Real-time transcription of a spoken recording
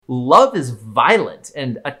love is violent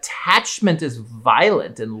and attachment is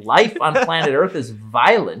violent and life on planet Earth is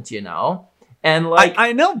violent, And like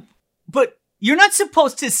I know, but you're not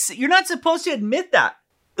supposed to admit that.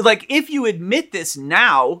 Like, if you admit this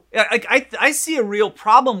now, I see a real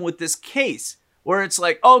problem with this case where it's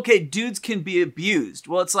like, okay, dudes can be abused.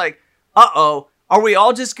 Well, it's like, are we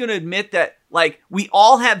all just going to admit that, like, we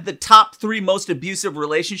all have the top 3 most abusive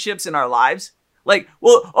relationships in our lives? Like,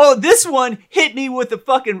 well, this one hit me with a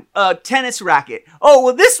fucking tennis racket. Oh,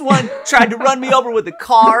 well, this one tried to run me over with a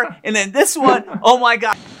car. And then this one, oh my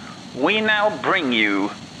God. We now bring you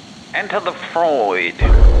Enter the Freud.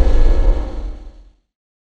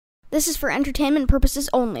 This is for entertainment purposes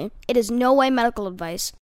only. It is no way medical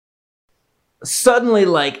advice. Suddenly,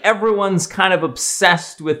 like, everyone's kind of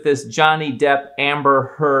obsessed with this Johnny Depp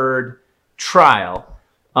Amber Heard trial.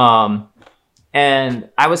 And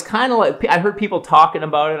I was kind of like, I heard people talking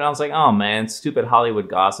about it, and I was like, oh man, stupid Hollywood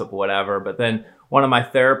gossip, whatever. But then one of my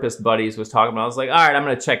therapist buddies was talking about it. I was like, all right, I'm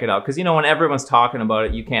going to check it out. Because, when everyone's talking about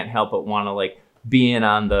it, you can't help but want to, like, be in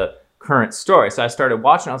on the current story. So I started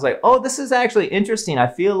watching. I was like, oh, this is actually interesting. I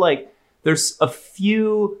feel like there's a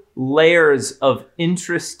few layers of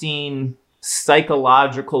interesting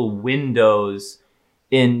psychological windows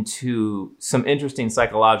into some interesting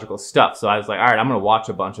psychological stuff. So I was like, all right, I'm going to watch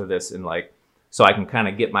a bunch of this and like, so I can kind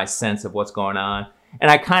of get my sense of what's going on. And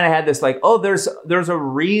I kind of had this like, oh, there's a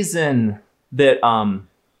reason that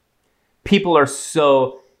people are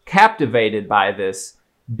so captivated by this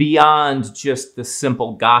beyond just the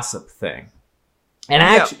simple gossip thing. And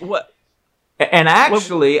actually,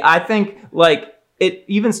 I think like it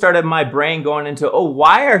even started my brain going into,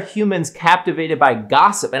 why are humans captivated by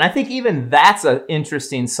gossip? And I think even that's an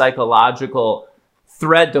interesting psychological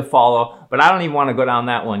thread to follow, but I don't even want to go down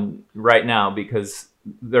that one right now because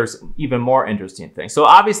there's even more interesting things. So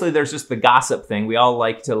obviously there's just the gossip thing. We all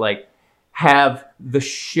like to like have the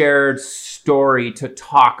shared story to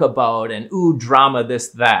talk about and drama, this,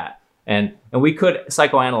 that. And we could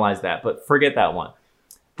psychoanalyze that, but forget that one.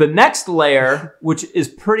 The next layer, which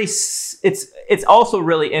is it's also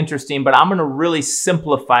really interesting, but I'm going to really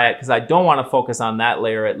simplify it because I don't want to focus on that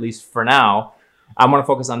layer, at least for now. I'm going to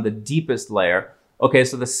focus on the deepest layer. Okay,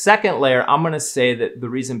 so the second layer, I'm going to say that the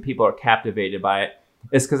reason people are captivated by it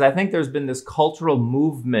is because I think there's been this cultural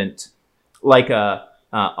movement, like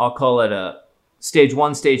I'll call it a stage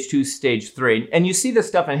 1, stage 2, stage 3. And you see this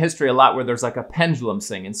stuff in history a lot where there's like a pendulum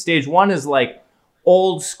thing. And stage 1 is like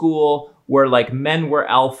old school, where like men were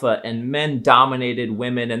alpha and men dominated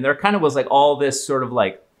women. And there kind of was like all this sort of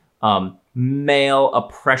like male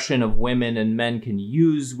oppression of women, and men can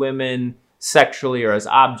use women sexually or as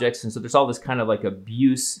objects. And so there's all this kind of like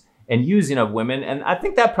abuse and using of women. And I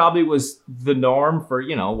think that probably was the norm for,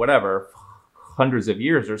 whatever, hundreds of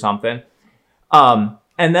years or something. And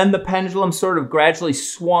then the pendulum sort of gradually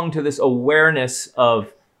swung to this awareness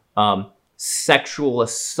of sexual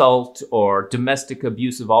assault or domestic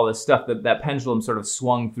abuse, of all this stuff. That pendulum sort of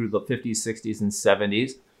swung through the 50s, 60s, and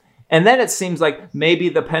 70s. And then it seems like maybe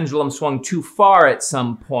the pendulum swung too far at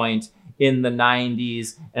some point in the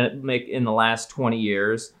 90s and in the last 20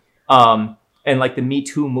 years. And like the Me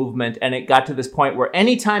Too movement. And it got to this point where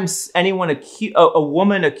anytime anyone, a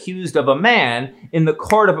woman accused of a man in the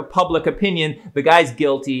court of a public opinion, the guy's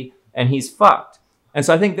guilty and he's fucked. And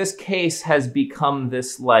so I think this case has become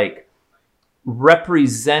this like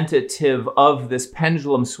representative of this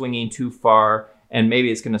pendulum swinging too far. And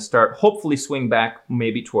maybe it's going to hopefully swing back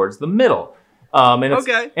maybe towards the middle. And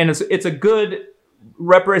it's a good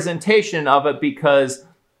representation of it because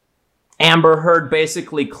Amber Heard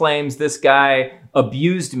basically claims this guy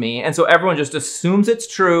abused me. And so everyone just assumes it's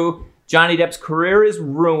true. Johnny Depp's career is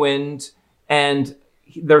ruined. And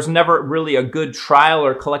there's never really a good trial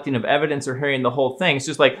or collecting of evidence or hearing the whole thing. It's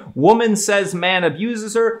just like, woman says man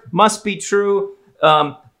abuses her, must be true.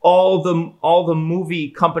 All the movie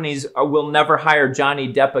companies will never hire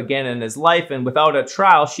Johnny Depp again in his life. And without a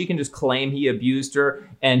trial, she can just claim he abused her.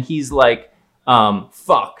 And he's like,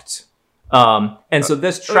 fucked. And so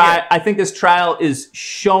this trial, I think this trial is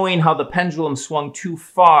showing how the pendulum swung too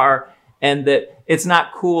far and that it's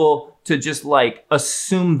not cool to just like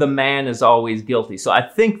assume the man is always guilty. So I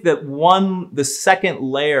think that the second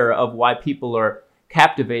layer of why people are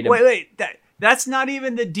captivated. Wait, that's not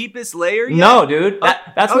even the deepest layer yet? No, dude.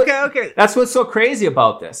 That's what's so crazy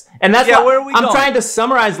about this. And that's why where are we I'm going? trying to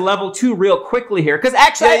summarize level 2 real quickly here. Because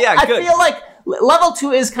actually, I feel like level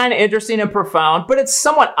 2 is kind of interesting and profound, but it's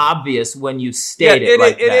somewhat obvious when you state it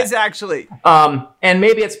like that. It is actually. And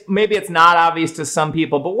maybe it's not obvious to some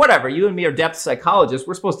people, but whatever. You and me are depth psychologists.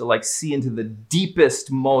 We're supposed to like see into the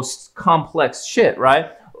deepest, most complex shit,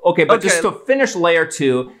 right? Okay, but just to finish layer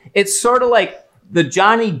 2, It's sort of like the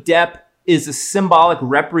Johnny Depp is a symbolic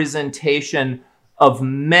representation of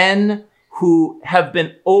men who have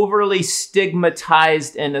been overly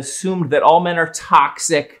stigmatized and assumed that all men are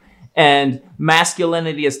toxic and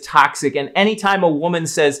masculinity is toxic. And anytime a woman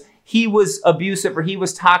says he was abusive or he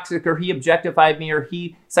was toxic or he objectified me or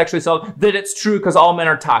he sexually assaulted, that it's true because all men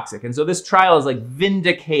are toxic. And so this trial is like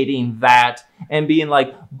vindicating that and being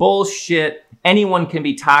like, bullshit. Anyone can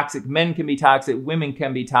be toxic. Men can be toxic. Women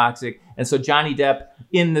can be toxic. And so Johnny Depp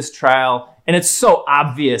in this trial, and it's so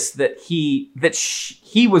obvious that he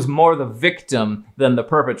was more the victim than the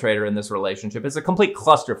perpetrator in this relationship. It's a complete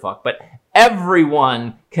clusterfuck. But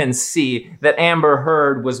everyone can see that Amber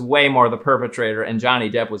Heard was way more the perpetrator and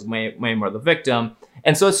Johnny Depp was way more the victim.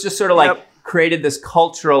 And so it's just sort of like created this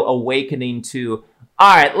cultural awakening to,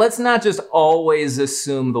 all right, let's not just always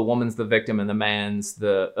assume the woman's the victim and the man's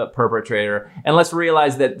the perpetrator. And let's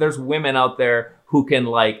realize that there's women out there who can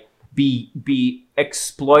like be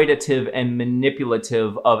exploitative and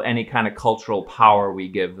manipulative of any kind of cultural power we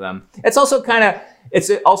give them. It's also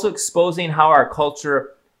exposing how our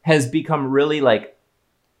culture has become really like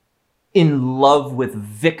in love with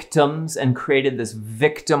victims and created this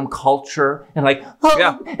victim culture and like,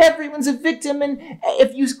 everyone's a victim. And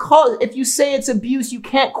if you say it's abuse, you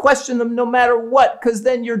can't question them no matter what, because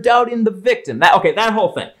then you're doubting the victim. That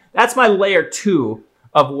whole thing. That's my layer 2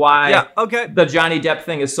 of why the Johnny Depp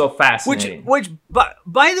thing is so fascinating. Which,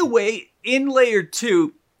 by the way, in layer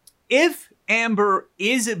 2, if Amber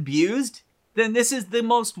is abused, then this is the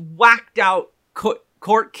most whacked out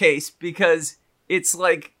court case because it's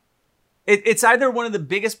like, it's either one of the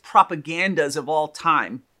biggest propagandas of all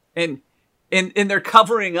time, and they're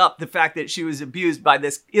covering up the fact that she was abused by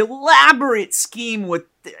this elaborate scheme with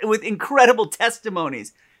incredible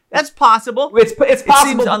testimonies. That's possible. It's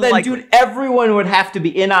possible, but then, dude, everyone would have to be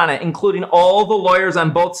in on it, including all the lawyers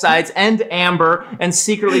on both sides and Amber. And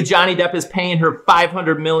secretly, Johnny Depp is paying her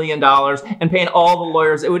 $500 million and paying all the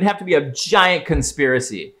lawyers. It would have to be a giant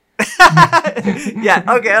conspiracy. Yeah.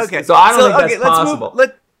 Okay. So I don't think that's possible.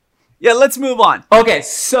 Let's move on. Okay,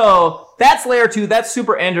 so that's layer 2. That's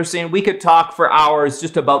super interesting. We could talk for hours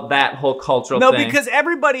just about that whole cultural thing. No, because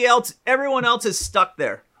everyone else is stuck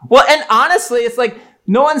there. Well, and honestly, it's like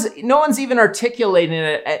no one's even articulating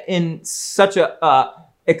it in such a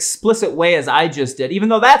explicit way as I just did. Even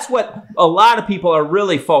though that's what a lot of people are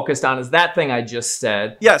really focused on, is that thing I just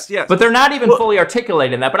said. Yes. But they're not even fully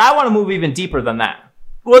articulating that. But I want to move even deeper than that.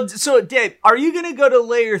 Well, so Dave, are you going to go to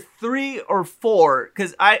layer 3 or 4?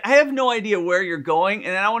 Because I have no idea where you're going,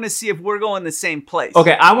 and then I want to see if we're going the same place.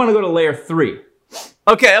 Okay, I want to go to layer 3.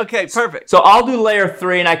 Okay, perfect. So I'll do layer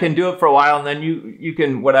 3, and I can do it for a while, and then you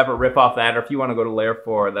can whatever rip off that, or if you want to go to layer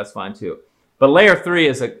 4, that's fine too. But layer 3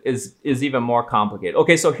 is even more complicated.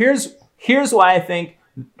 Okay, so here's why I think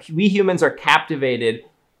we humans are captivated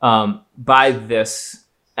by this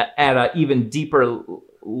at an even deeper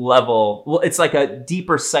level. Well, it's like a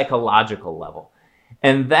deeper psychological level.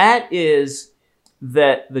 And that is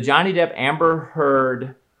that the Johnny Depp Amber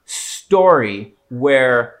Heard story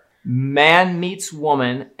where man meets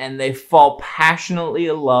woman and they fall passionately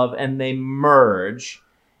in love and they merge,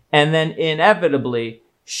 and then inevitably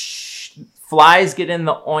flies get in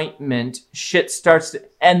the ointment,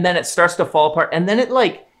 and then it starts to fall apart, and then it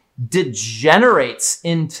like degenerates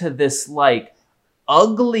into this like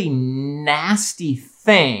ugly, nasty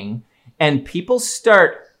thing, and people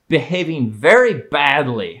start behaving very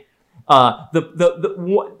badly.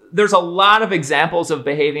 There's a lot of examples of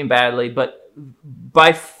behaving badly, but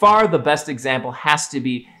by far the best example has to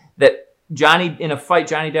be that in a fight,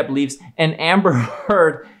 Johnny Depp leaves, and Amber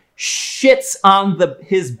Heard shits on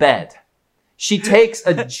his bed. She takes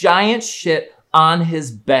a giant shit on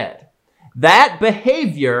his bed. That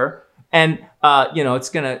behavior, and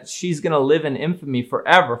she's gonna live in infamy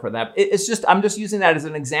forever for that. I'm just using that as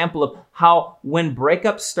an example of how when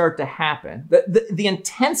breakups start to happen, the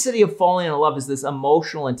intensity of falling in love is this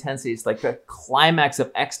emotional intensity. It's like the climax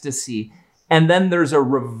of ecstasy, and then there's a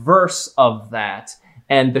reverse of that,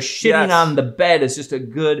 and the shitting on the bed is just a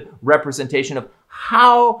good representation of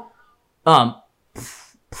how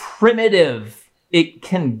primitive it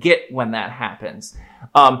can get when that happens.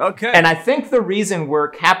 And I think the reason we're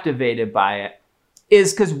captivated by it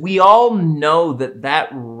is because we all know that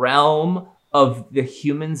realm of the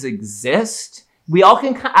humans exist. We all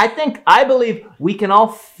can, I believe we can all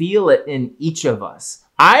feel it in each of us.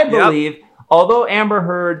 I believe, although Amber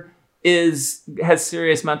Heard has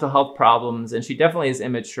serious mental health problems and she definitely is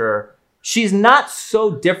immature, she's not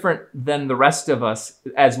so different than the rest of us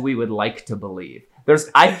as we would like to believe.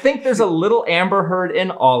 I think there's a little Amber Heard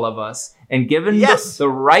in all of us, And given Yes. the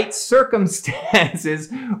right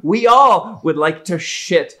circumstances, we all would like to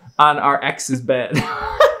shit on our ex's bed.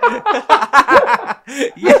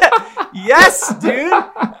 Yeah. Yes, dude.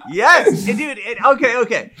 Yes. And dude,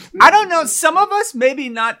 okay. I don't know. Some of us maybe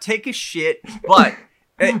not take a shit, but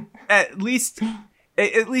at least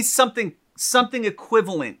something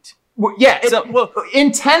equivalent. Yeah, So,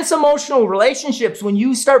 intense emotional relationships, when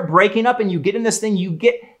you start breaking up and you get in this thing, you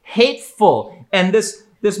get hateful. And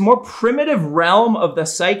this more primitive realm of the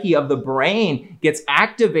psyche, of the brain, gets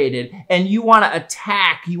activated, and you want to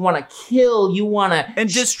attack, you want to kill, you want to...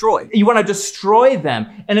 And destroy. You want to destroy them.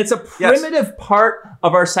 And it's a primitive part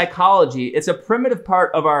of our psychology. It's a primitive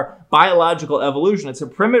part of our biological evolution. It's a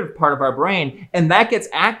primitive part of our brain. And that gets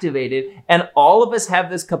activated. And all of us have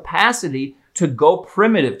this capacity to go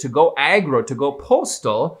primitive, to go aggro, to go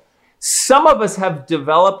postal. Some of us have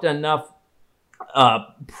developed enough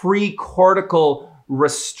pre-cortical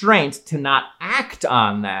restraint to not act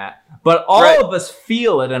on that, but all of us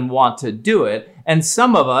feel it and want to do it. And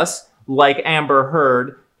some of us, like Amber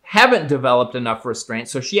Heard, haven't developed enough restraint,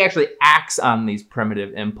 so she actually acts on these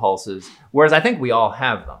primitive impulses, whereas I think we all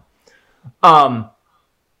have them.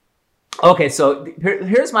 Okay, so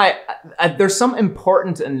here's my... there's some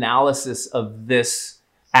important analysis of this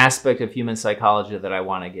aspect of human psychology that I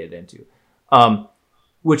want to get into,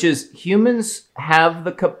 which is humans have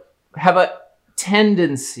a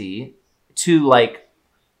tendency to like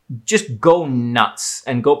just go nuts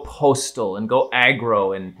and go postal and go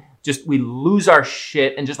aggro, and just we lose our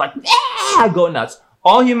shit and just like go nuts.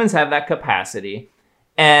 All humans have that capacity,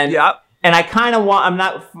 and I kind of want, I'm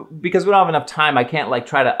not, because we don't have enough time, I can't like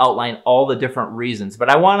try to outline all the different reasons, but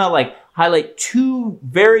I want to like highlight two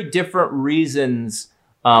very different reasons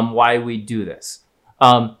why we do this.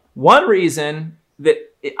 One reason that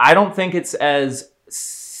I don't think it's as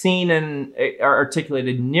seen and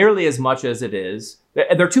articulated nearly as much as it is.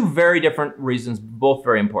 There are two very different reasons, both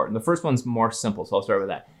very important. The first one's more simple, so I'll start with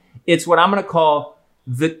that. It's what I'm going to call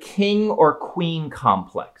the king or queen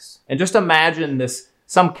complex. And just imagine this,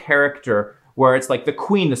 some character where it's like the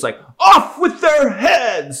queen that's like, off with their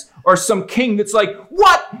heads! Or some king that's like,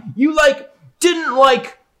 what? You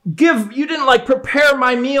didn't prepare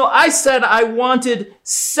my meal. I said I wanted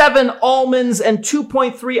 7 almonds and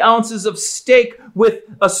 2.3 ounces of steak with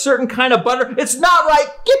a certain kind of butter. It's not right.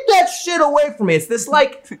 Get that shit away from me. It's this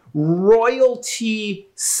like royalty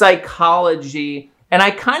psychology. And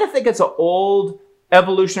I kind of think it's an old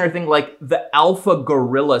evolutionary thing, like the alpha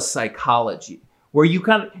gorilla psychology, where you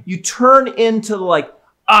turn into like,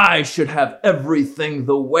 I should have everything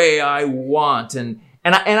the way I want. And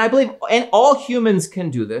I believe all humans can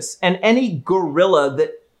do this, and any gorilla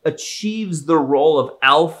that achieves the role of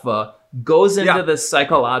alpha goes into this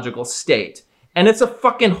psychological state. And it's a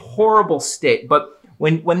fucking horrible state. But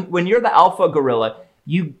when you're the alpha gorilla,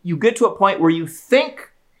 you get to a point where you think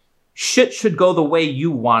shit should go the way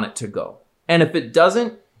you want it to go. And if it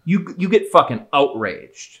doesn't, you get fucking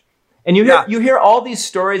outraged. And you hear all these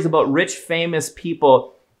stories about rich, famous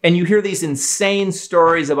people, and you hear these insane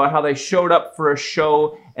stories about how they showed up for a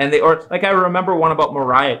show, I remember one about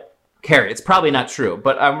Mariah Carey. It's probably not true,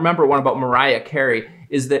 but I remember one about Mariah Carey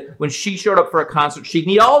is that when she showed up for a concert, she'd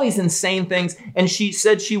need all these insane things, and she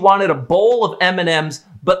said she wanted a bowl of M&Ms,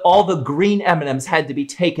 but all the green M&Ms had to be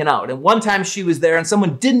taken out. And one time she was there, and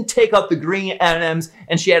someone didn't take out the green M&Ms,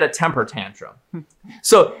 and she had a temper tantrum.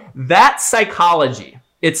 So that psychology...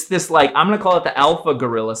 It's this like, I'm going to call it the alpha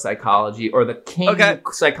gorilla psychology, or the king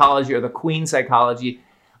psychology, or the queen psychology.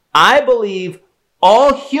 I believe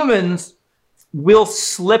all humans will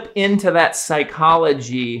slip into that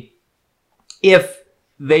psychology if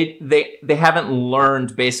they haven't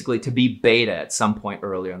learned basically to be beta at some point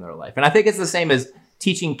earlier in their life. And I think it's the same as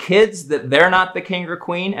teaching kids that they're not the king or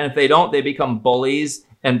queen, and if they don't, they become bullies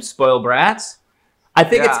and spoiled brats.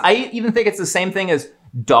 I even think it's the same thing as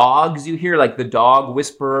dogs. You hear like the dog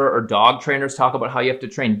whisperer or dog trainers talk about how you have to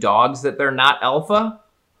train dogs that they're not alpha.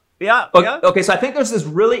 Okay, so I think there's this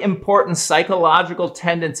really important psychological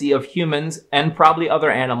tendency of humans and probably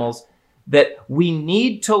other animals that we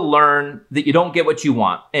need to learn that you don't get what you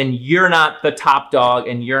want, and you're not the top dog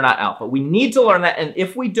and you're not alpha. We need to learn that, and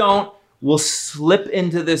if we don't, we'll slip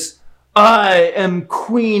into this, I am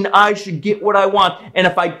queen, I should get what I want. And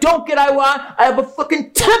if I don't get what I want, I have a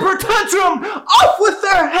fucking temper tantrum. Off with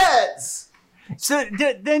their heads. So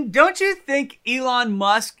then don't you think Elon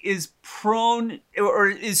Musk is prone or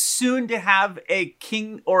is soon to have a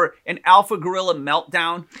king or an alpha gorilla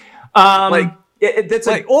meltdown? And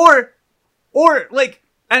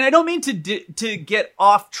I don't mean to get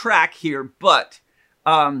off track here, but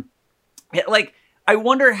I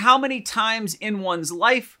wonder how many times in one's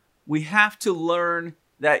life we have to learn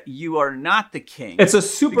that you are not the king? It's a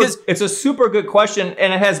super good question,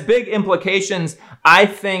 and it has big implications, I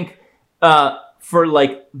think, for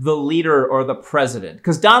like the leader or the president.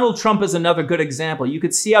 Because Donald Trump is another good example. You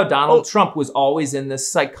could see how Donald Trump was always in this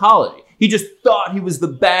psychology. He just thought he was the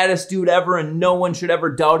baddest dude ever, and no one should ever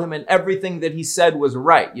doubt him, and everything that he said was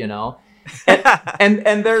right, you know?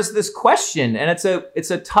 And there's this question, and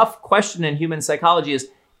it's a tough question in human psychology, is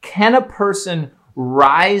can a person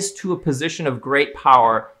rise to a position of great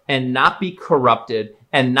power and not be corrupted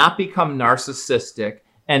and not become narcissistic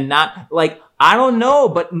and not, like, I don't know,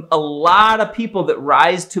 but a lot of people that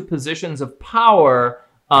rise to positions of power,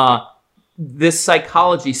 this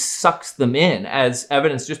psychology sucks them in, as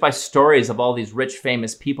evidenced just by stories of all these rich,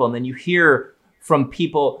 famous people. And then you hear from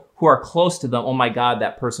people who are close to them, oh my God,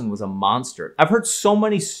 that person was a monster. I've heard so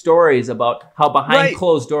many stories about how behind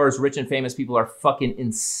closed doors, rich and famous people are fucking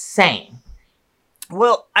insane.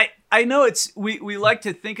 Well, I know we like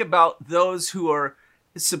to think about those who are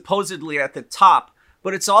supposedly at the top,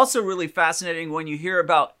 but it's also really fascinating when you hear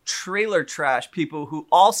about trailer trash people who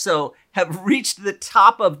also have reached the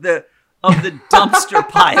top of the dumpster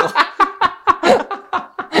pile.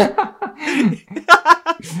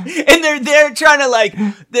 And they're there trying to, like,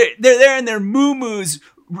 they're there in their moo-moos,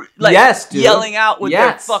 like, yes, dude. Yelling out with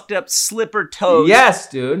their fucked up slipper toes. Yes,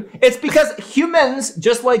 dude. It's because humans,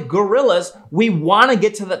 just like gorillas, we want to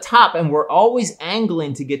get to the top, and we're always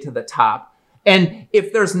angling to get to the top. And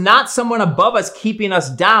if there's not someone above us keeping us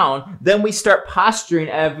down, then we start posturing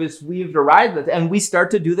as if we've arrived at, and we start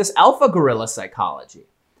to do this alpha gorilla psychology.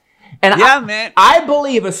 And man. I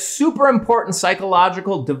believe a super important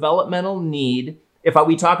psychological developmental need, if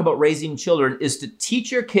we talk about raising children, is to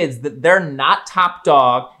teach your kids that they're not top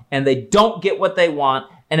dog and they don't get what they want.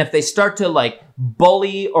 And if they start to, like,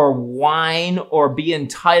 bully or whine or be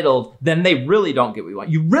entitled, then they really don't get what you want.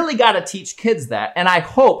 You really got to teach kids that. And I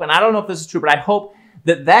hope, and I don't know if this is true, but I hope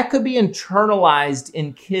that that could be internalized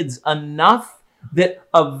in kids enough that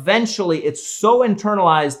eventually it's so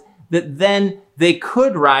internalized that then they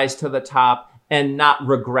could rise to the top and not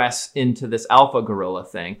regress into this alpha gorilla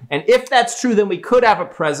thing. And if that's true, then we could have a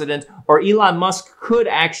president, or Elon Musk could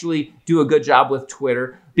actually do a good job with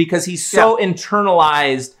Twitter, because he's so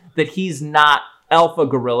internalized that he's not alpha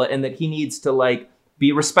gorilla and that he needs to, like,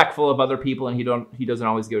 be respectful of other people, and he doesn't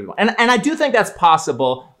always give it. And I do think that's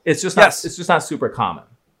possible. It's just not super common.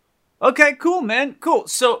 Okay, cool, man. Cool.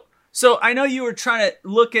 So I know you were trying to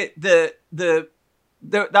look at the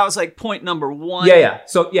that was like point number one. Yeah.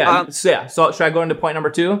 So should I go into point number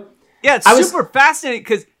two? Yeah, it's super fascinating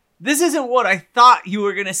because this isn't what I thought you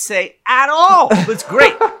were gonna say at all. It's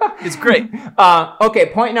great. It's great. Okay,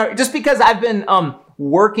 point number. Just because I've been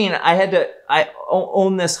working, I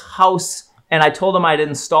own this house, and I told them I'd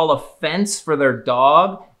install a fence for their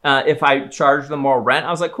dog. If I charge them more rent. I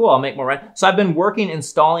was like, cool, I'll make more rent. So I've been working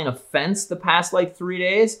installing a fence the past, like, 3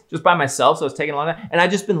 days just by myself. So it's taking a long time. And I've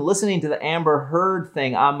just been listening to the Amber Heard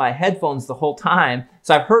thing on my headphones the whole time.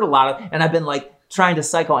 So I've heard a lot of, and I've been, like, trying to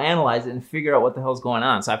psychoanalyze it and figure out what the hell's going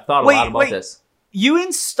on. So I've thought a lot about this. You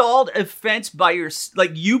installed a fence by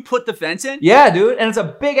you put the fence in? Yeah, dude. And it's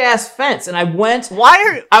a big ass fence. And I went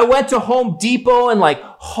to Home Depot and, like,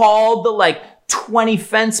 hauled the, like, 20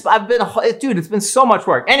 fence. It's been so much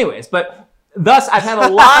work. Anyways, but thus I've had a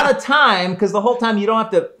lot of time, because the whole time you don't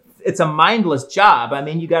have to, it's a mindless job. I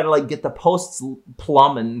mean, you got to, like, get the posts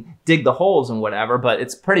plumb and dig the holes and whatever, but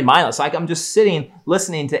it's pretty mindless. Like, I'm just sitting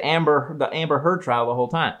listening to the Amber Heard trial the whole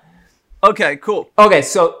time. Okay, cool. Okay,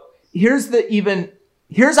 so here's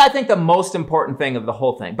I think the most important thing of the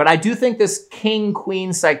whole thing. But I do think this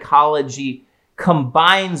king-queen psychology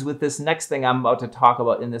combines with this next thing I'm about to talk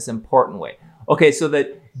about in this important way. Okay, so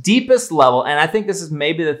the deepest level, and I think this is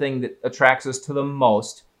maybe the thing that attracts us to the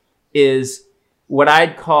most, is what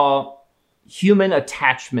I'd call human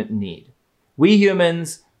attachment need. We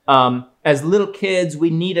humans, as little kids,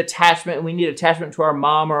 we need attachment, and we need attachment to our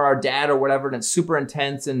mom or our dad or whatever, and it's super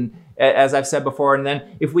intense, and as I've said before, and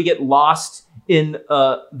then if we get lost in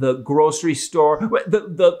the grocery store,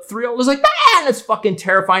 the 3-year-old is like, man, it's fucking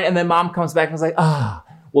terrifying, and then mom comes back and is like,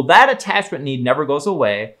 well, that attachment need never goes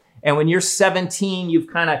away. And when you're 17, you've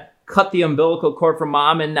kind of cut the umbilical cord from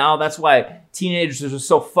mom, and now that's why teenagers are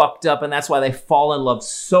so fucked up, and that's why they fall in love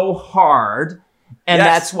so hard, and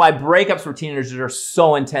that's why breakups for teenagers are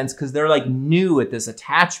so intense, because they're, like, new at this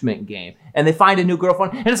attachment game, and they find a new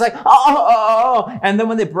girlfriend, and it's like, and then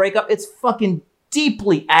when they break up, it's fucking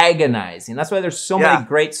deeply agonizing. That's why there's so many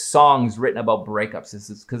great songs written about breakups,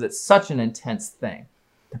 is because it's such an intense thing.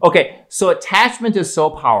 Okay, so attachment is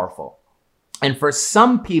so powerful. And for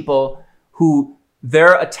some people who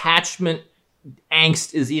their attachment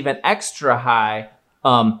angst is even extra high.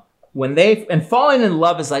 And falling in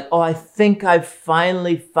love is like, oh, I think I've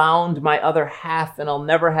finally found my other half and I'll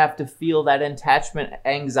never have to feel that attachment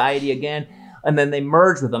anxiety again. And then they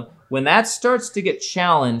merge with them. When that starts to get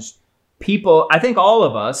challenged, people, I think all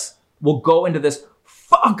of us will go into this,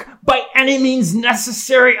 fuck, by any means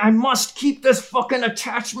necessary, I must keep this fucking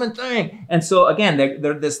attachment thing. And so again,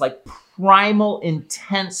 they're this like primal,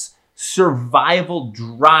 intense survival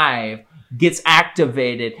drive gets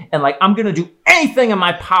activated, and like, I'm gonna do anything in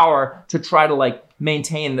my power to try to like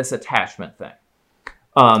maintain this attachment thing.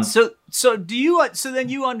 So then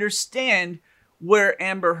you understand where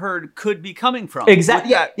Amber Heard could be coming from.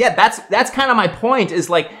 Exactly. Yeah. That's kind of my point, is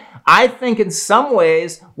like, I think in some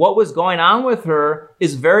ways what was going on with her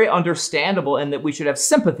is very understandable and that we should have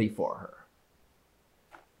sympathy for her.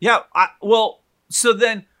 Yeah. So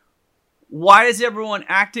then why is everyone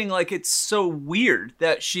acting like it's so weird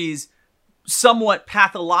that she's somewhat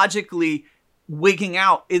pathologically wigging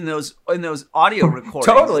out in those audio recordings?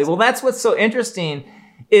 Totally. Well, that's what's so interesting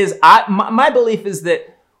is my belief is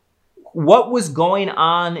that what was going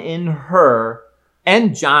on in her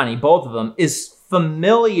and Johnny, both of them, is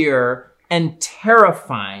familiar and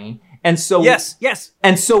terrifying. And so yes.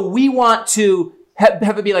 And so we want to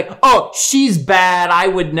have it be like, oh, she's bad, I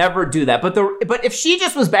would never do that. But if she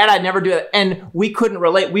just was bad, I'd never do that. And we couldn't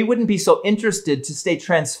relate. We wouldn't be so interested to stay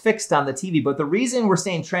transfixed on the TV. But the reason we're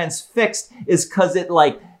staying transfixed is because it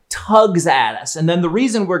like tugs at us. And then the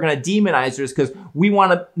reason we're going to demonize her is because we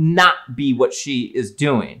want to not be what she is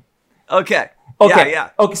doing. Okay. Yeah.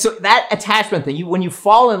 Okay, so that attachment thing, when you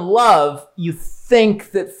fall in love, you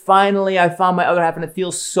think that finally I found my other half and it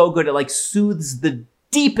feels so good. It like soothes the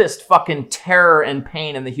deepest fucking terror and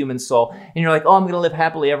pain in the human soul. And you're like, oh, I'm going to live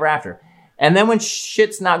happily ever after. And then when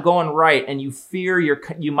shit's not going right and you fear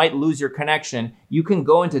you might lose your connection, you can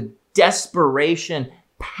go into desperation,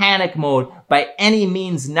 panic mode by any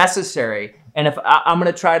means necessary. And if I'm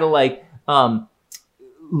going to try to like,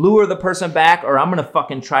 lure the person back, or I'm going to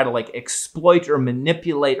fucking try to like exploit or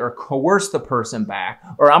manipulate or coerce the person back,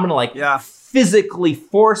 or I'm going to like physically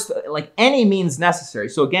force, like any means necessary.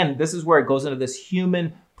 So again, this is where it goes into this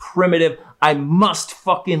human primitive, I must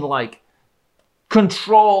fucking like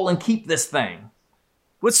control and keep this thing.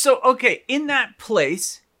 Okay, in that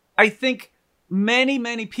place, I think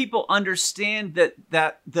many people understand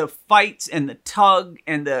that the fights and the tug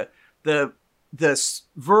and the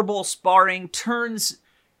verbal sparring turns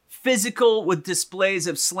physical with displays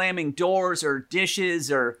of slamming doors or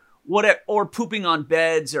dishes or whatever, or pooping on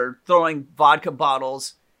beds or throwing vodka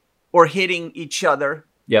bottles or hitting each other.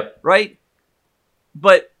 Yep. Right?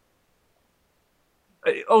 But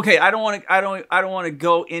okay, I don't want to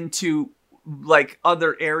go into like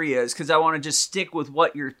other areas because I want to just stick with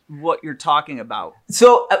what you're talking about.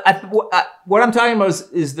 So what I'm talking about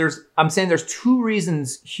is I'm saying there's two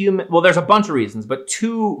reasons there's a bunch of reasons, but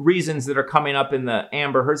two reasons that are coming up in the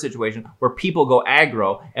Amber Heard situation where people go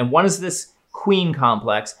aggro. And one is this queen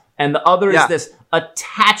complex and the other is this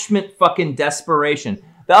attachment fucking desperation.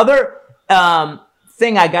 The other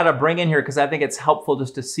thing I got to bring in here because I think it's helpful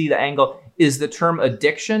just to see the angle is the term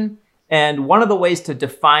addiction. And one of the ways to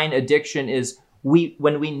define addiction is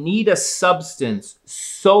when we need a substance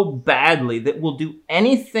so badly that we'll do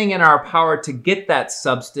anything in our power to get that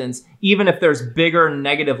substance, even if there's bigger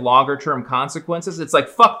negative longer term consequences. It's like,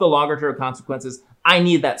 fuck the longer term consequences. I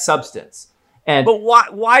need that substance. But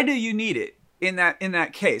why do you need it in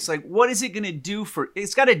that case? Like, what is it going to do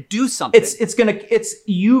it's got to do something.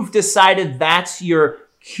 You've decided that's your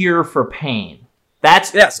cure for pain.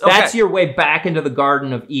 That's your way back into the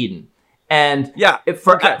Garden of Eden. And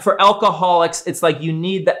for alcoholics, it's like you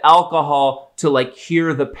need the alcohol to like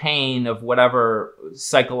cure the pain of whatever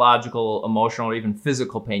psychological, emotional, or even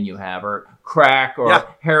physical pain you have, or crack or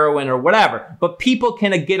heroin or whatever. But people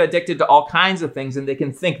can get addicted to all kinds of things and they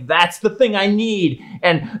can think that's the thing I need.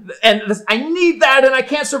 And I need that and I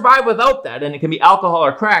can't survive without that. And it can be alcohol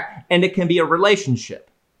or crack and it can be a relationship.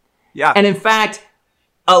 Yeah. And in fact,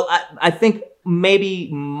 I think maybe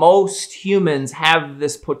most humans have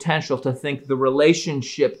this potential to think the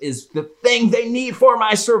relationship is the thing they need for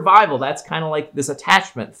my survival. That's kind of like this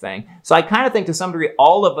attachment thing. So I kind of think to some degree,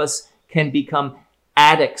 all of us can become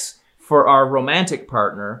addicts for our romantic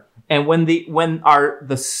partner. And when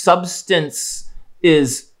the substance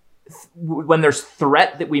is, when there's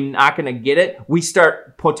threat that we're not going to get it, we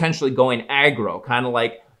start potentially going aggro, kind of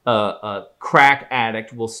like a crack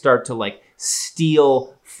addict will start to like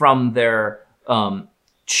steal from their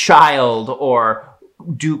child or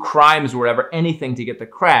do crimes or whatever, anything to get the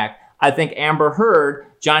crack. I think Amber Heard,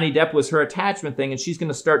 Johnny Depp was her attachment thing, and she's going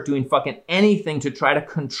to start doing fucking anything to try to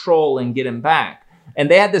control and get him back. And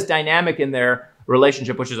they had this dynamic in their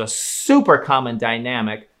relationship, which is a super common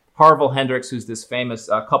dynamic. Harville Hendrix, who's this famous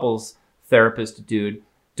couples therapist dude,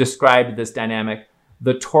 described this dynamic,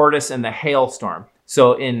 the tortoise and the hailstorm.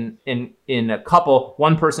 So in a couple,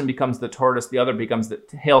 one person becomes the tortoise, the other becomes the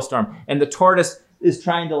hailstorm. And the tortoise is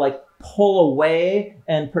trying to like pull away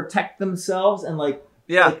and protect themselves and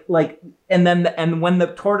and when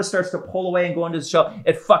the tortoise starts to pull away and go into the shell,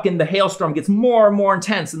 the hailstorm gets more and more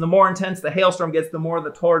intense. And the more intense the hailstorm gets, the more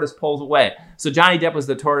the tortoise pulls away. So Johnny Depp was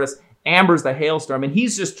the tortoise, Amber's the hailstorm, and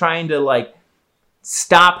he's just trying to like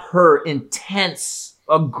stop her intense,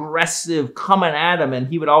 aggressive coming at him. And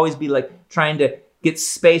he would always be like trying to get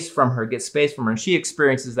space from her. And she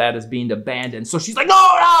experiences that as being abandoned. So she's like,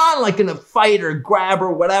 no, like in a fight or grab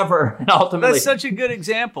her, whatever. And ultimately, that's such a good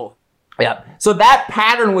example. Yeah. So that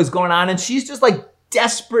pattern was going on, and she's just like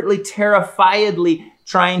desperately, terrifiedly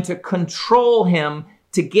trying to control him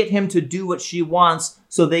to get him to do what she wants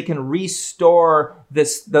so they can restore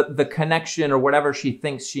the connection or whatever she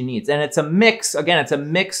thinks she needs. And it's a mix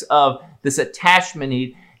of this attachment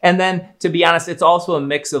need. And then, to be honest, it's also a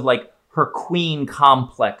mix of like her queen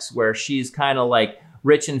complex, where she's kind of like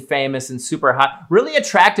rich and famous and super hot. Really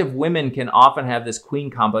attractive women can often have this queen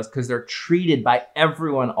complex because they're treated by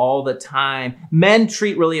everyone all the time. Men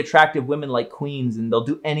treat really attractive women like queens, and they'll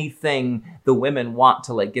do anything the women want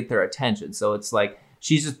to like get their attention. So it's like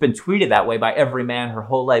she's just been treated that way by every man her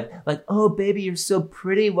whole life. Like, oh, baby, you're so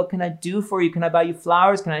pretty. What can I do for you? Can I buy you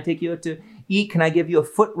flowers? Can I take you out to eat? Can I give you a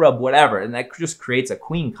foot rub? Whatever. And that just creates a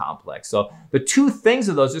queen complex. So the two things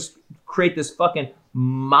of those just create this fucking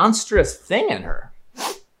monstrous thing in her.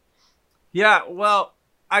 Yeah, well,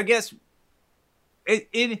 I guess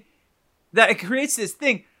it creates this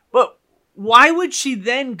thing, but why would she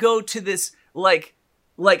then go to this like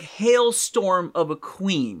hailstorm of a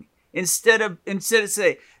queen instead of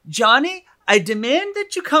say, Johnny, I demand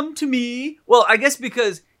that you come to me? Well, I guess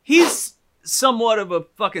because he's somewhat of a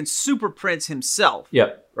fucking super prince himself.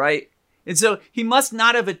 Yep. Right? And so he must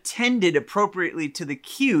not have attended appropriately to the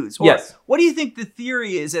cues. Yes. What do you think the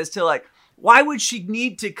theory is as to like, why would she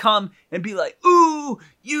need to come and be like, ooh,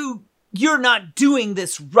 you're not doing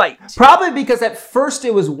this right? Probably because at first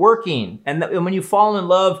it was working. And when you fall in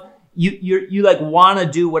love, you like want to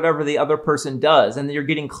do whatever the other person does. And then you're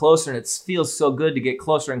getting closer, and it feels so good to get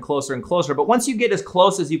closer and closer and closer. But once you get as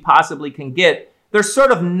close as you possibly can get, there's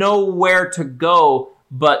sort of nowhere to go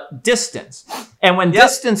but distance. And when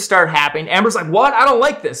distance start happening, Amber's like, what? I don't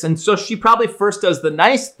like this. And so she probably first does the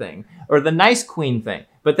nice thing or the nice queen thing,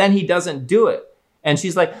 but then he doesn't do it. And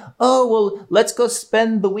she's like, oh, well, let's go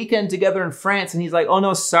spend the weekend together in France. And he's like, oh,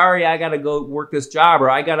 no, sorry, I got to go work this job, or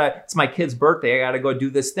it's my kid's birthday. I got to go do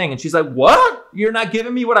this thing. And she's like, what? You're not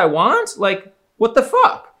giving me what I want? Like, what the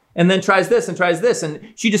fuck? And then tries this and tries this.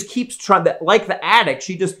 And she just keeps trying, like the addict,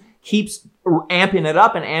 she just keeps amping it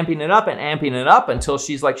up and amping it up and amping it up until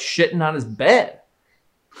she's like shitting on his bed.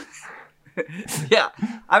 Yeah.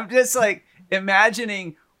 I'm just like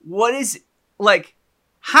imagining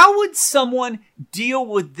how would someone deal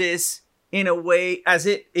with this in a way as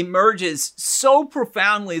it emerges so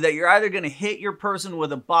profoundly that you're either going to hit your person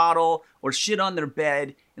with a bottle or shit on their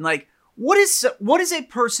bed? And like, what is a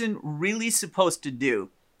person really supposed to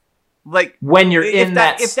do? Like when you're in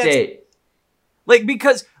that state. Like,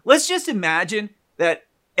 because let's just imagine that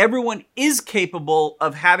everyone is capable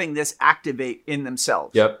of having this activate in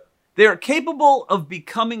themselves. Yep. They're capable of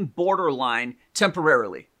becoming borderline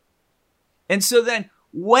temporarily. And so then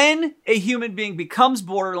when a human being becomes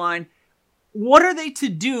borderline, what are they to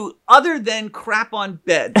do other than crap on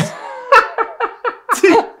beds?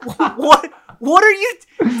 What are you...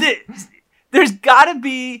 There's got to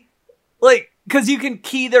be, like... Because you can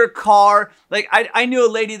key their car. Like, I knew a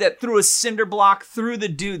lady that threw a cinder block through the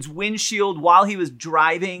dude's windshield while he was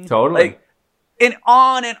driving. Totally. Like, and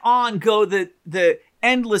on go the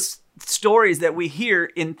endless stories that we hear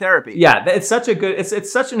in therapy. Yeah, it's such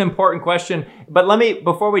an important question. But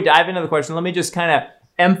before we dive into the question, let me just kind of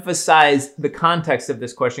emphasize the context of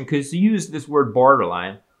this question, because you used this word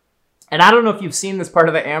borderline. And I don't know if you've seen this part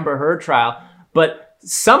of the Amber Heard trial, but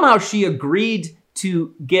somehow she agreed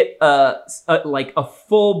to get a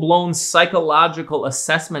full-blown psychological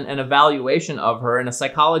assessment and evaluation of her. And a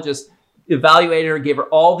psychologist evaluated her, gave her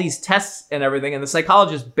all these tests and everything. And the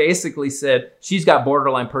psychologist basically said, she's got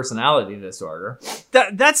borderline personality disorder.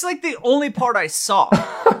 That's like the only part I saw.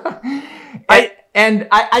 I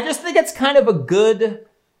just think it's kind of a good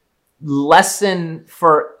lesson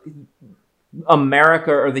for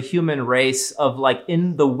America or the human race of like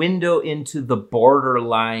in the window into the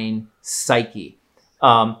borderline psyche.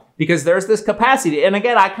 Because there's this capacity. And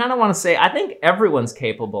again, I kind of want to say, I think everyone's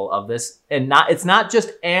capable of this, and it's not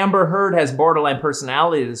just Amber Heard has borderline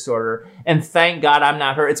personality disorder and thank God I'm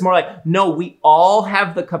not her. It's more like, no, we all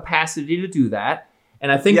have the capacity to do that.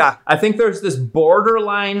 And I think there's this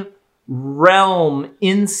borderline realm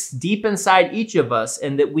deep inside each of us,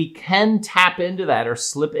 and that we can tap into that or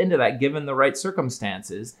slip into that given the right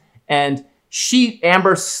circumstances. And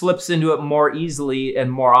Amber slips into it more easily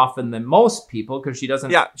and more often than most people because she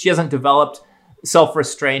hasn't developed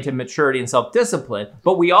self-restraint and maturity and self-discipline.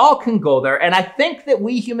 But we all can go there. And I think that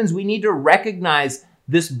we humans, we need to recognize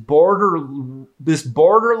this borderline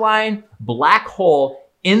black hole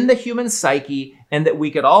in the human psyche, and that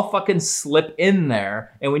we could all fucking slip in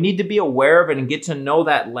there, and we need to be aware of it and get to know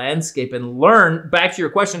that landscape and learn, back to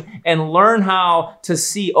your question, and learn how to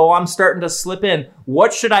see, oh, I'm starting to slip in.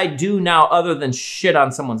 What should I do now other than shit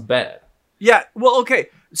on someone's bed? Yeah, well, okay.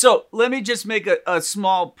 So let me just make a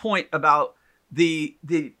small point about the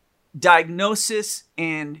diagnosis,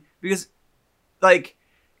 and because like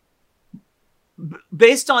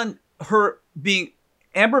based on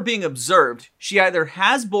Amber being observed, she either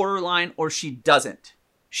has borderline or she doesn't.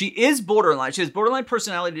 She is borderline. She has borderline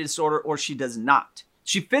personality disorder or she does not.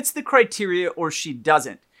 She fits the criteria or she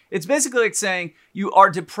doesn't. It's basically like saying you are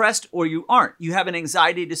depressed or you aren't. You have an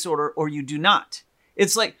anxiety disorder or you do not.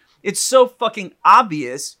 It's like, it's so fucking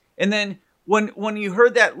obvious. And then when you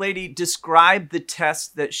heard that lady describe the tests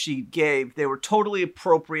that she gave, they were totally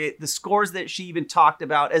appropriate. The scores that she even talked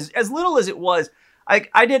about, as little as it was,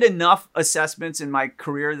 I did enough assessments in my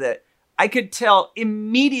career that I could tell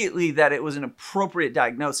immediately that it was an appropriate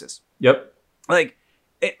diagnosis. Yep. Like,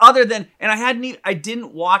 other than, and I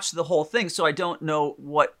didn't watch the whole thing, so I don't know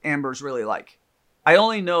what Amber's really like. I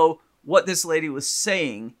only know what this lady was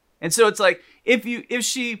saying. And so it's like, if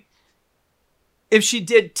she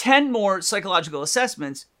did 10 more psychological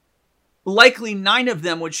assessments, likely 9 of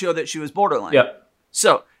them would show that she was borderline. Yep.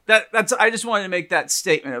 So that's, I just wanted to make that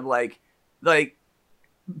statement of like,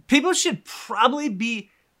 people should probably be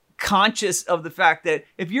conscious of the fact that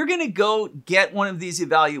if you're going to go get one of these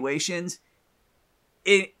evaluations,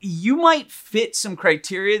 you might fit some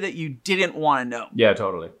criteria that you didn't want to know. Yeah,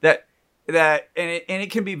 totally. And it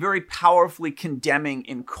can be very powerfully condemning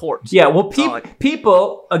in court. Yeah, well,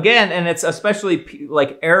 people, again, and it's especially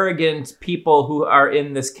like arrogant people who are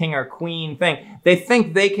in this king or queen thing, they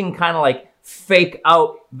think they can kind of like fake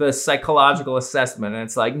out the psychological assessment. And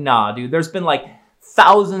it's like, nah, dude, there's been like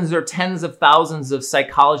thousands or tens of thousands of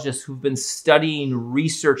psychologists who've been studying,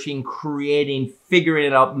 researching, creating, figuring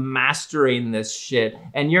it out, mastering this shit.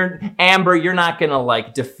 And Amber, you're not going to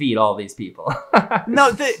like defeat all these people.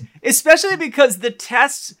 No, especially because the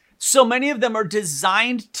tests, so many of them are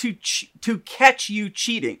designed to catch you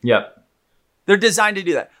cheating. Yep. They're designed to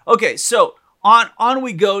do that. Okay, so on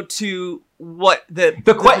we go to what the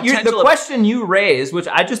question you raised, which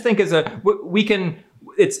I just think is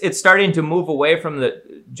it's starting to move away from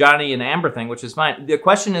the Johnny and Amber thing, which is fine. The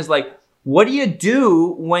question is like, what do you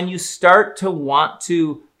do when you start to want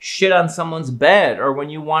to shit on someone's bed, or when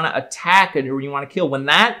you want to attack it, or when you want to kill? When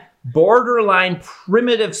that borderline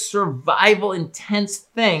primitive survival intense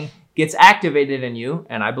thing gets activated in you,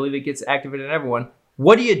 and I believe it gets activated in everyone,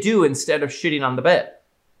 what do you do instead of shitting on the bed?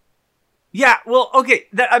 Yeah, well, okay.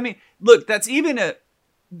 Look, that's even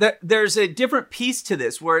there's a different piece to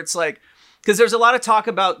this where it's like, because there's a lot of talk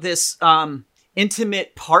about this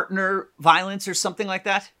intimate partner violence or something like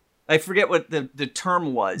that. I forget what the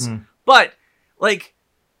term was. But like,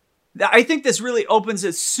 I think this really opens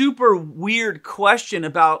a super weird question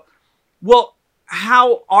about, well,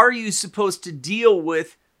 how are you supposed to deal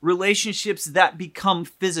with relationships that become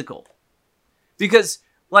physical? Because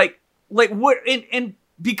like what, and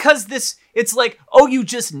because it's like, oh, you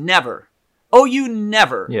just never. Oh, you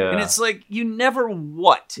never. Yeah. And it's like, you never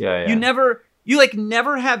what? Yeah. You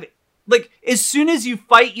never have, like, as soon as you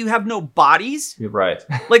fight, you have no bodies. You're right.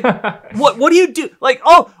 Like, what do you do? Like,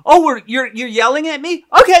 you're yelling at me?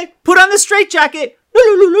 Okay, put on the straitjacket.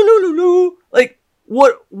 Like,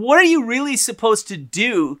 what are you really supposed to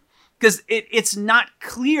do? Because it's not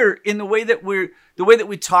clear in the way that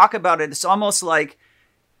we talk about it. It's almost like,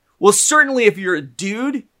 well, certainly if you're a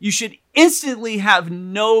dude, you should instantly have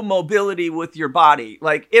no mobility with your body.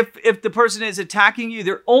 Like, if the person is attacking you,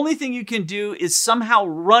 the only thing you can do is somehow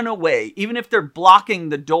run away, even if they're blocking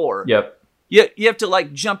the door. Yep. You have to,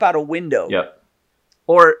 like, jump out a window. Yep.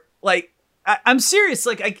 Or, like, I'm serious.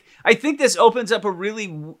 Like, I think this opens up a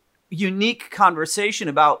really unique conversation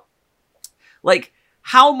about, like,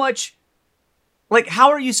 how much like, how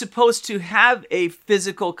are you supposed to have a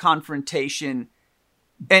physical confrontation?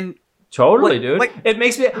 And Totally, like, dude. like- It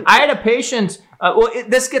makes me. I had a patient.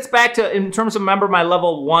 This gets back to, in terms of, remember my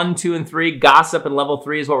level 1, 2, and 3 gossip, and level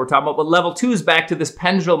 3 is what we're talking about. But level 2 is back to this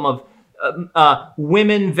pendulum of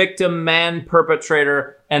women victim, man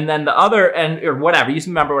perpetrator, and then the other, or whatever. You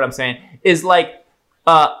remember what I'm saying? Is like,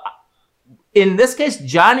 in this case,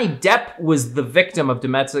 Johnny Depp was the victim of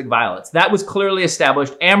domestic violence. That was clearly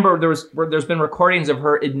established. Amber, there's been recordings of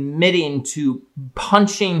her admitting to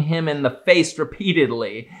punching him in the face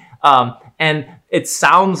repeatedly. And it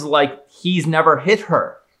sounds like he's never hit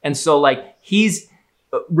her. And so like he's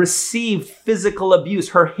received physical abuse,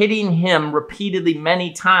 her hitting him repeatedly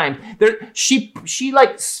many times. She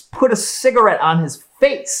like put a cigarette on his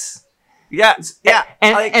face. yeah.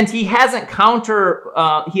 And he hasn't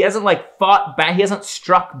he hasn't like fought back. He hasn't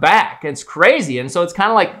struck back. It's crazy. And so it's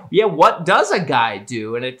kind of like, yeah, what does a guy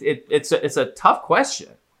do? And it's a tough question.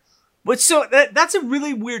 But so that's a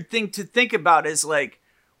really weird thing to think about, is like,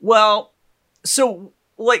 well, so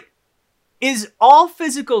like, is all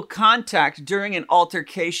physical contact during an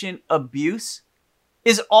altercation abuse?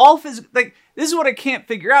 Is all physical, like, this is what I can't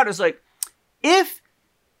figure out, is like, if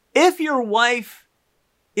your wife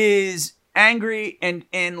is angry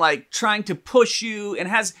and like trying to push you and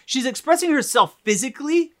she's expressing herself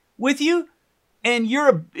physically with you, and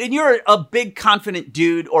you're a big confident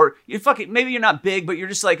dude, or maybe you're not big, but you're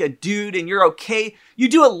just like a dude and you're okay. You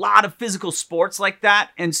do a lot of physical sports like that.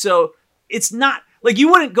 And so it's not like, you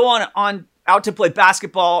wouldn't go on out to play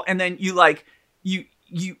basketball and then you like, you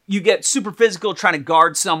get super physical trying to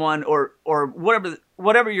guard someone or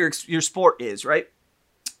whatever your sport is. Right.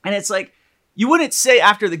 And it's like, you wouldn't say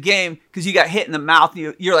after the game, because you got hit in the mouth,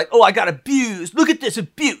 you're like, oh, I got abused. Look at this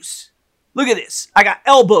abuse. Look at this. I got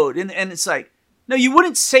elbowed. And it's like, no, you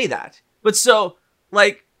wouldn't say that. But so,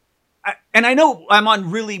 like, I know I'm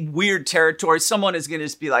on really weird territory. Someone is going to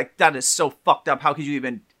just be like, that is so fucked up. How could you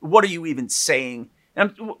even, what are you even saying?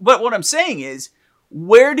 But what I'm saying is,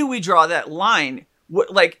 where do we draw that line?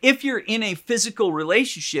 Like, if you're in a physical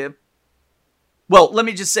relationship, well, let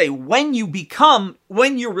me just say, when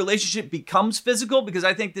your relationship becomes physical, because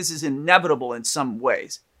I think this is inevitable in some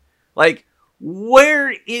ways, like,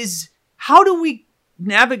 how do we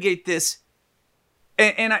navigate this?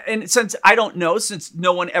 And since I don't know, since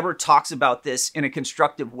no one ever talks about this in a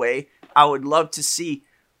constructive way, I would love to see,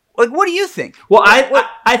 like, what do you think? Well,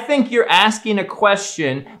 I think you're asking a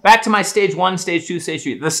question back to my stage 1, stage 2, stage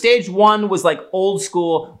 3. The stage 1 was like old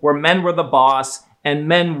school, where men were the boss and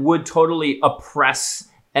men would totally oppress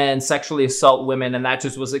and sexually assault women, and that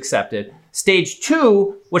just was accepted. Stage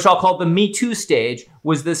 2, which I'll call the Me Too stage,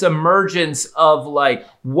 was this emergence of like,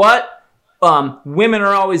 what? Women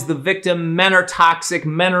are always the victim, men are toxic,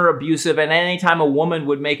 men are abusive, and anytime a woman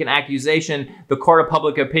would make an accusation, the court of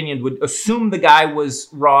public opinion would assume the guy was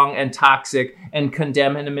wrong and toxic and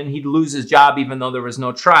condemn him, and he'd lose his job even though there was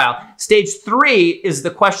no trial. Stage 3 is the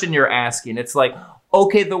question you're asking. It's like,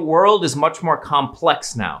 okay, the world is much more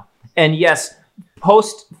complex now. And yes,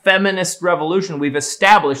 post-feminist revolution, we've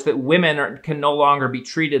established that women can no longer be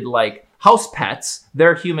treated like house pets.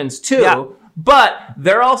 They're humans too. Yeah. But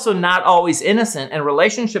they're also not always innocent, and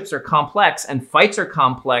relationships are complex, and fights are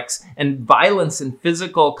complex, and violence and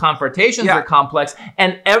physical confrontations are complex,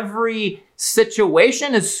 and every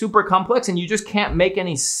situation is super complex, and you just can't make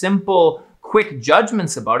any simple, quick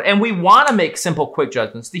judgments about it. And we want to make simple, quick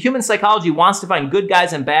judgments. The human psychology wants to find good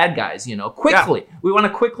guys and bad guys, quickly. Yeah. We want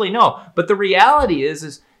to quickly know. But the reality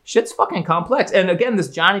is shit's fucking complex. And again, this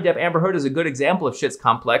Johnny Depp Amber Heard is a good example of shit's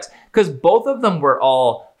complex, because both of them were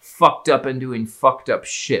all fucked up and doing fucked up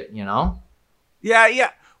shit, Yeah.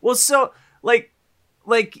 Well, so like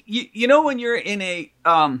when you're in a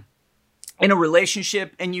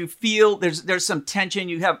relationship and you feel there's some tension,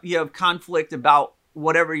 you have conflict about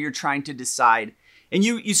whatever you're trying to decide, and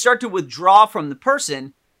you start to withdraw from the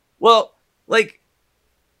person. Well, like,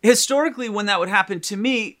 historically, when that would happen to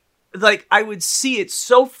me, like, I would see it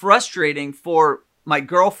so frustrating for my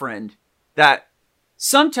girlfriend that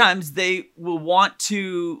sometimes they will want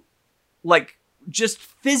to, like, just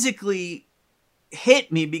physically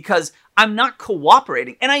hit me because I'm not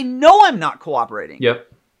cooperating. And I know I'm not cooperating.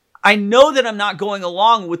 Yep. I know that I'm not going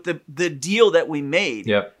along with the deal that we made.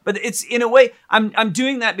 Yep. But it's, in a way, I'm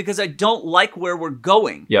doing that because I don't like where we're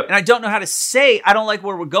going. Yep. And I don't know how to say I don't like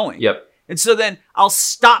where we're going. Yep. And so then I'll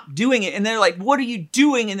stop doing it. And they're like, what are you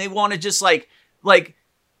doing? And they want to just I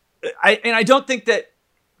don't think that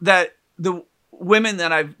the women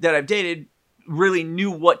that I've dated really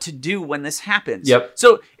knew what to do when this happens. Yep.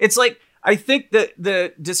 So it's like, I think that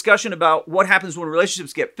the discussion about what happens when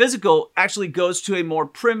relationships get physical actually goes to a more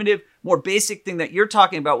primitive, more basic thing that you're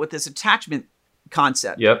talking about with this attachment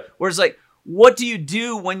concept. Yep. Whereas like, what do you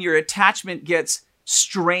do when your attachment gets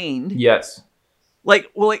strained? Yes.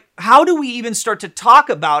 Like, well, like, how do we even start to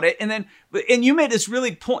talk about it? And you made this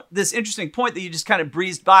interesting point that you just kind of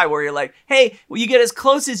breezed by, where you're like, hey, well, you get as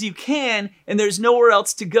close as you can, and there's nowhere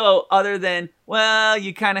else to go other than, well,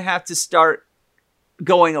 you kind of have to start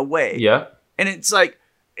going away. Yeah. And it's like,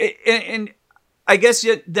 and I guess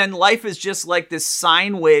then life is just like this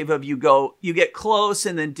sine wave of you get close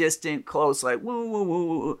and then distant, close, like, woo, woo, woo,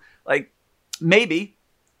 woo. Like, maybe.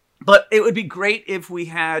 But it would be great if we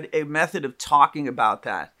had a method of talking about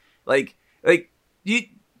that. Like, do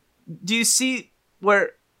you see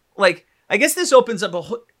where, like, I guess this opens up a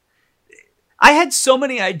whole, I had so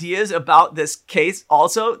many ideas about this case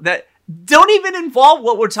also that don't even involve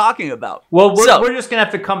what we're talking about. Well, we're just going to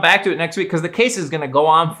have to come back to it next week, because the case is going to go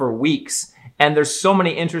on for weeks, and there's so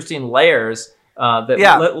many interesting layers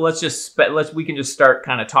we can just start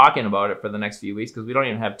kind of talking about it for the next few weeks, because we don't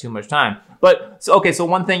even have too much time. But so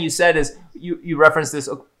one thing you said is you referenced this,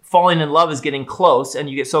 falling in love is getting close, and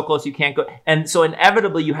you get so close you can't go, and so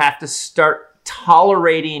inevitably you have to start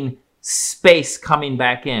tolerating space coming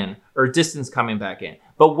back in, or distance coming back in.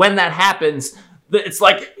 But when that happens, it's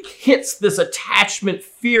like hits this attachment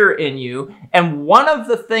fear in you, and one of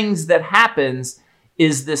the things that happens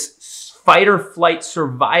is this fight or flight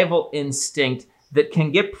survival instinct that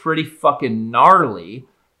can get pretty fucking gnarly,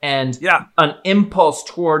 and an impulse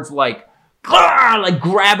towards like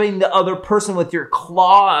grabbing the other person with your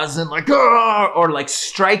claws and like, or like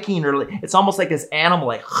striking, or it's almost like this animal,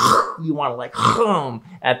 like you want to like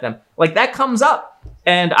at them. Like that comes up.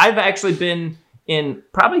 And I've actually been in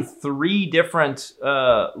probably 3 different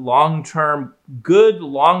long-term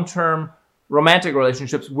romantic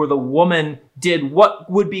relationships where the woman did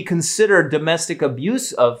what would be considered domestic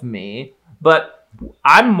abuse of me, but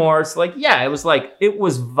I'm more, it's like, it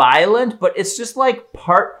was violent, but it's just like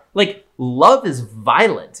love is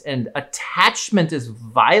violent, and attachment is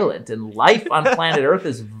violent, and life on planet Earth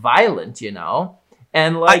is violent, you know?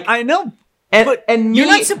 And like, I know, but you're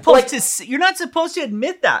not supposed to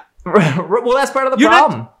admit that. Well, that's part of the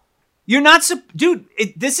problem. Dude,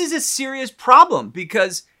 this is a serious problem,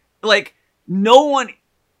 because like no one,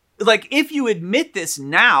 like if you admit this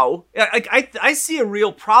now, I see a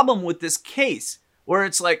real problem with this case where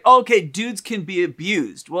it's like, okay, dudes can be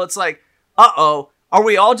abused. Well, it's like, are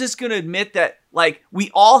we all just going to admit that like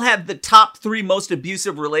we all have the top 3 most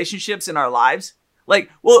abusive relationships in our lives?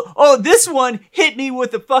 Like, well, this one hit me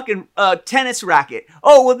with a fucking tennis racket.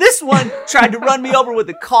 Oh, well, this one tried to run me over with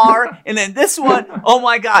a car. And then this one, oh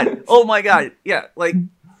my God. Yeah, like,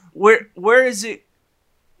 where is it?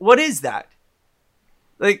 What is that?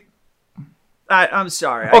 Like, I'm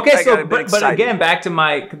sorry. Okay, but again, back to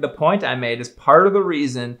the point I made, is part of the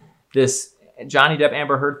reason this Johnny Depp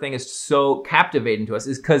Amber Heard thing is so captivating to us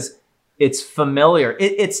is because it's familiar.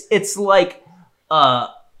 It's like a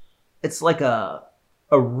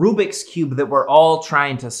Rubik's Cube that we're all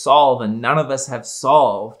trying to solve and none of us have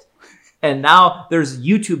solved. And now there's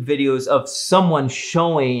YouTube videos of someone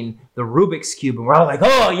showing the Rubik's Cube, and we're all like,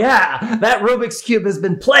 oh yeah, that Rubik's Cube has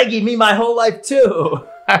been plaguing me my whole life too.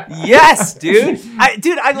 Yes, dude.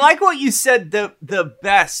 I like what you said. The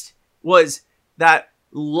best was that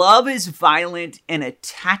love is violent and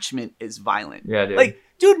attachment is violent. Yeah, dude. Like,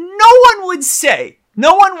 dude,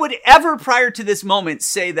 no one would ever prior to this moment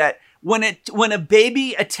say that when a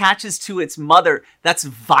baby attaches to its mother, that's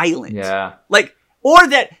violent. Yeah. Like, or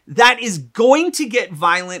that is going to get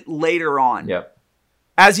violent later on. Yep.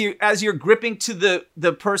 As you're gripping to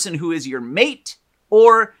the person who is your mate,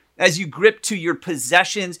 or as you grip to your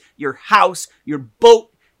possessions, your house, your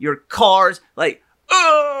boat, your cars, like,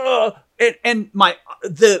 and my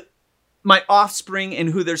offspring and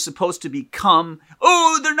who they're supposed to become.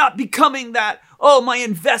 Oh, they're not becoming that. Oh, my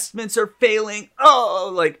investments are failing.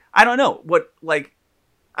 Oh, like, I don't know what, like,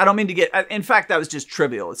 I don't mean to get, in fact, that was just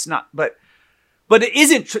trivial. It's not, but it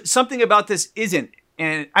isn't, something about this isn't.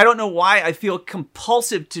 And I don't know why I feel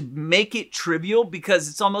compulsive to make it trivial, because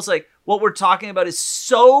it's almost like what we're talking about is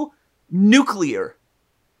so nuclear.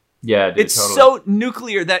 Yeah, dude, it's totally. so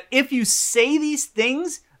nuclear that if you say these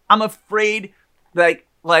things, I'm afraid like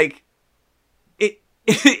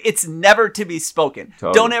it's never to be spoken.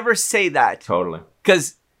 Totally. Don't ever say that. Totally.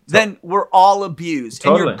 Because then we're all abused.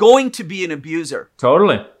 Totally. And you're going to be an abuser.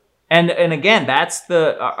 Totally. And again, that's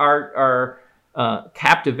our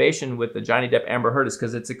captivation with the Johnny Depp Amber Heard, is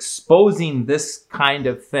because it's exposing this kind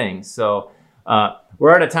of thing. So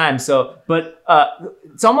we're out of time. So, but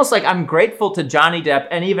it's almost like I'm grateful to Johnny Depp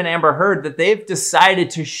and even Amber Heard that they've decided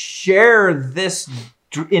to share this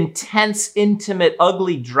intense, intimate,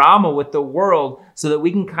 ugly drama with the world so that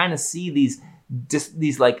we can kind of see these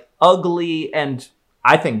like ugly and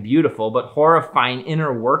I think beautiful, but horrifying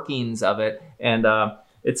inner workings of it. And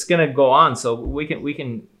it's going to go on. So we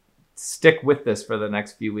can stick with this for the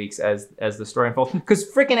next few weeks as the story unfolds.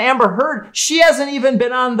 Because freaking Amber Heard, she hasn't even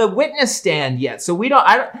been on the witness stand yet. So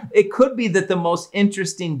it could be that the most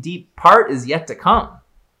interesting, deep part is yet to come.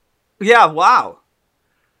 Yeah, wow.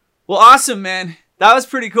 Well, awesome, man. That was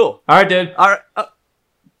pretty cool. All right, dude. All right.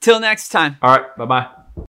 Till next time. All right, bye-bye.